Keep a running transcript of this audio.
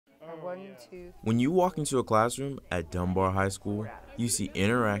When you walk into a classroom at Dunbar High School, you see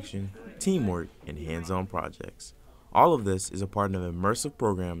interaction, teamwork, and hands-on projects. All of this is a part of an immersive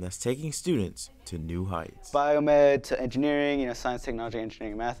program that's taking students to new heights. Biomed to engineering, science, technology,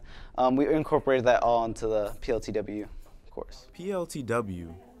 engineering, math. We incorporated that all into the PLTW course.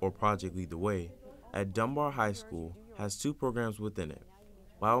 PLTW, or Project Lead the Way, at Dunbar High School has two programs within it,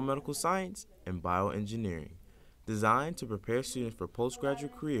 biomedical science and bioengineering, designed to prepare students for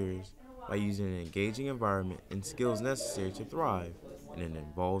postgraduate careers by using an engaging environment and skills necessary to thrive in an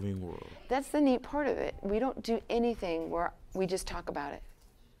evolving world. That's the neat part of it. We don't do anything where we just talk about it.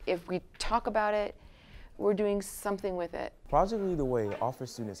 If we talk about it, we're doing something with it. Project Lead the Way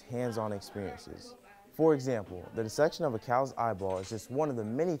offers students hands-on experiences. For example, the dissection of a cow's eyeball is just one of the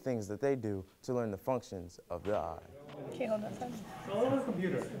many things that they do to learn the functions of the eye. Okay, hold on. Go on the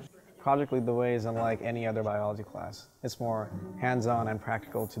computer. Project Lead the Way is unlike any other biology class. It's more hands-on and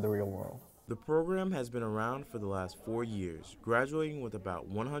practical to the real world. The program has been around for the last 4 years, graduating with about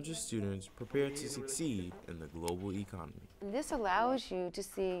 100 students prepared to succeed in the global economy. This allows you to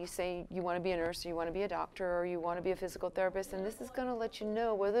see, say you want to be a nurse, or you want to be a doctor, or you want to be a physical therapist, and this is going to let you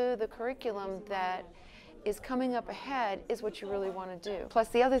know whether the curriculum that is coming up ahead is what you really want to do. Plus,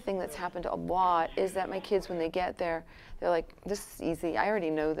 the other thing that's happened a lot is that my kids, when they get there, they're like, this is easy, I already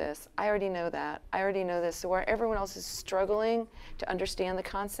know this, I already know that, I already know this. So where everyone else is struggling to understand the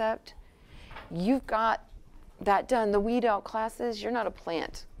concept, you've got that done. The weed out classes, you're not a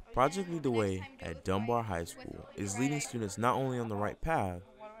plant. Project Lead the Way at Dunbar High School is leading students not only on the right path,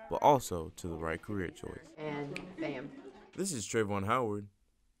 but also to the right career choice. And bam. This is Tre'Vaughn Howard,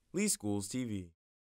 LeeSchools TV.